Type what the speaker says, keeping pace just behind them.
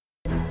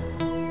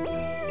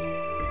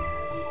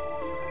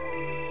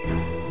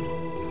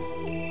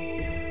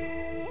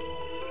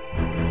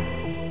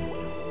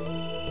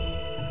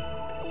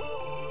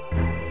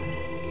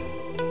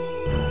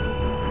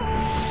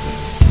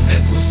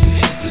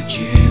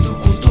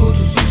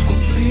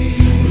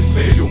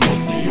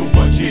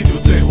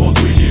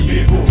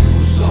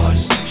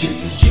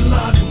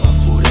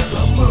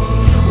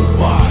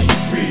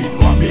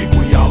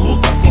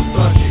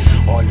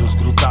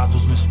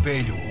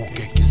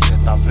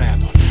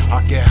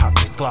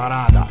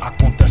declarada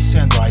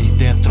acontecendo aí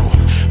dentro.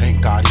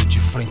 Encare de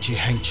frente,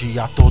 rente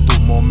a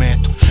todo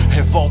momento.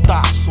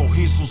 Revolta,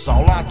 sorrisos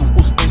ao lado,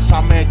 os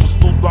pensamentos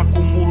tudo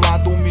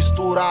acumulado,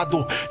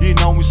 misturado e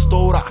não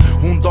estoura.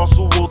 Um dose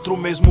o outro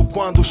mesmo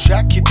quando o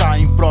cheque tá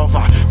em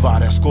prova.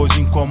 Várias coisas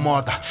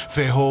incomoda,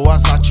 ferrou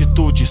as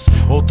atitudes.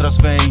 Outras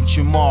vêm e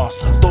te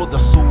mostram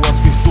todas suas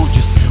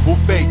virtudes. O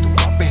peito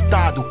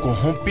apertado,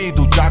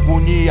 corrompido de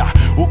agonia.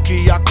 O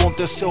que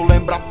aconteceu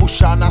lembra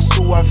puxar na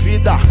sua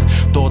vida.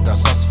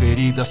 Todas as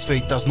feridas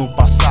feitas no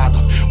passado,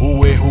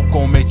 o erro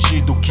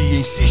cometido que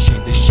insiste em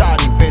deixar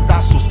em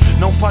pedaços.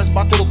 Não faz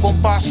bater o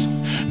compasso,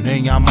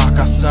 nem a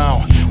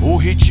marcação. O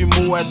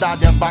ritmo é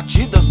dado e as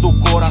batidas do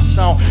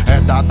coração. É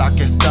dada a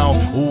questão,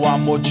 o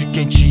amor de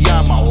quem te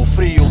ama. O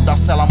frio da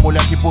cela,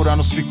 mulher que por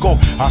anos ficou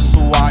à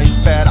sua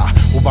espera.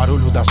 O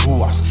barulho das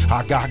ruas,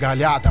 a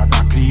gargalhada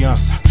da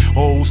criança.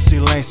 Ou o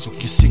silêncio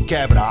que se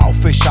quebra ao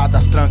fechar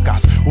das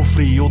trancas. O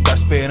frio da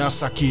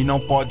esperança que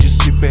não pode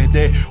se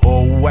perder.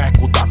 Ou o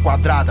eco da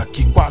quadrada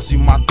que quase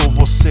matou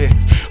você.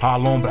 A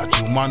lombra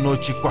de uma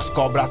noite com as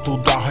cobras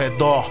tudo ao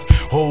redor.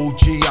 Ou o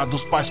dia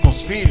dos pais com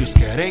os filhos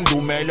querendo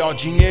o melhor.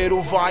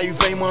 Dinheiro vai e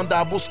vem,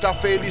 mandar buscar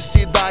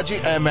felicidade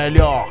é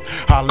melhor.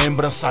 A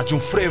lembrança de um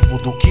frevo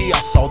do que a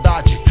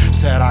saudade.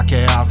 Será que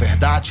é a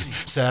verdade?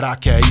 Será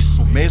que é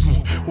isso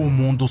mesmo? O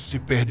mundo se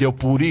perdeu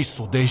por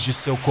isso desde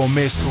seu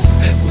começo.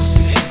 É você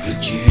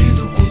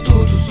refletido com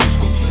todos os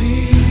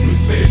conflitos. No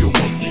espelho,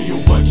 o mocinho,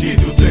 o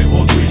bandido e o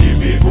terror do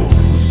inimigo.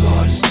 Os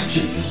olhos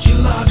cheios de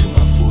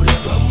lágrimas, a fúria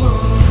do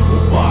amor.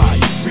 O pai,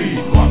 o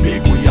filho, o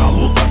amigo e a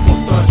luta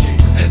constante.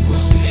 É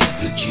você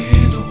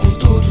refletido com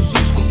todos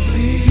os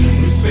conflitos.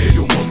 No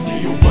espelho, o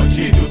mocinho, o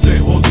bandido e o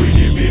terror do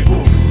inimigo.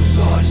 Os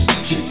olhos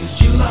cheios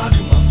de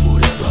lágrimas, a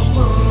fúria do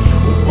amor.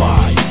 O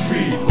pai, o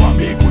filho, o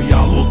amigo e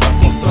a luta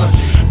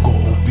constante.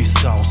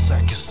 Corrupção,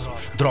 sexo,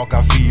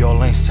 droga,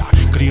 violência.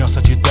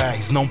 Criança de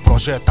 10 não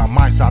projeta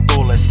mais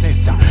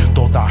adolescência.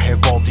 Toda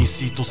revolta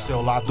incita o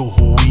seu lado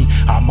ruim.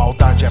 A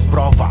maldade é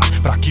prova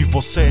pra que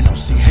você não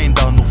se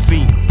renda no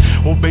fim.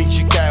 O bem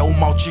te quer, o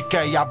mal te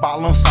quer e a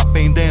balança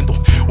pendendo.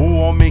 O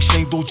homem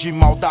enchendo de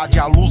maldade,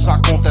 a luz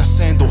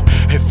acontecendo.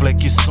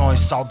 Reflexões,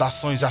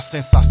 saudações, a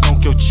sensação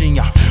que eu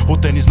tinha. O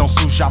tênis não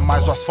suja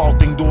mais, o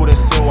asfalto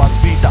endureceu as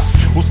vidas.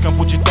 Os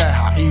campos de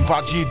terra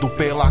invadido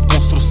pela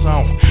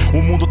construção.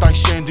 O mundo tá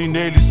enchendo e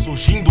nele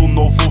surgindo um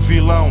novo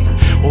vilão.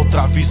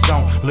 Outra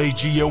visão, lei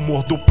de eu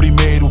mordo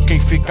primeiro. Quem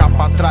fica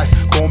pra trás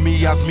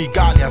come as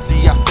migalhas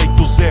e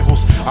aceita os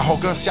erros.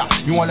 Arrogância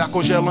e um olhar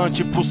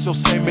congelante pro seu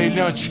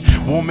semelhante.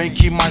 O homem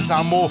que mais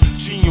amou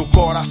tinha o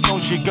coração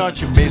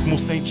gigante. Mesmo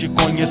sem te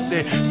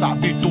conhecer,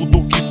 sabe tudo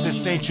o que cê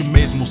sente.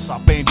 Mesmo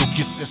sabendo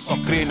que cê só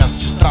crê nas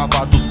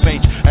destravas dos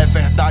pentes. É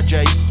verdade,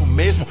 é isso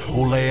mesmo?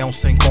 O leão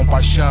sem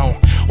compaixão,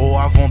 ou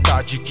a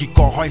vontade que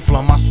corrói,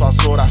 inflama suas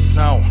orações.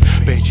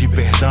 Perdi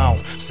perdão,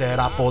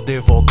 será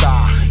poder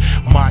voltar?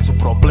 Mas o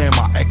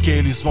problema é que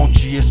eles vão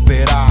te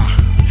esperar.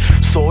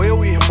 Sou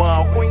eu,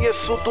 irmão,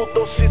 conheço do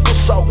doce e do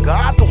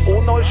salgado.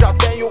 Ou nós já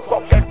tenho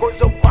qualquer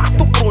coisa, eu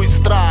parto pro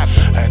estrago.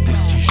 É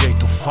deste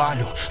jeito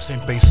falho, sem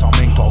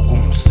pensamento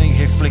algum, sem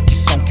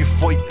reflexão que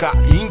foi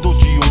caindo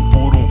de um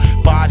por um.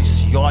 Pare,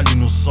 se olhe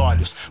nos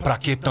olhos, pra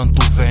que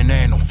tanto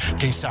veneno?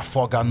 Quem se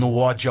afoga no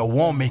ódio é o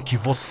homem que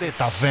você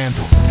tá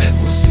vendo. É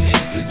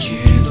você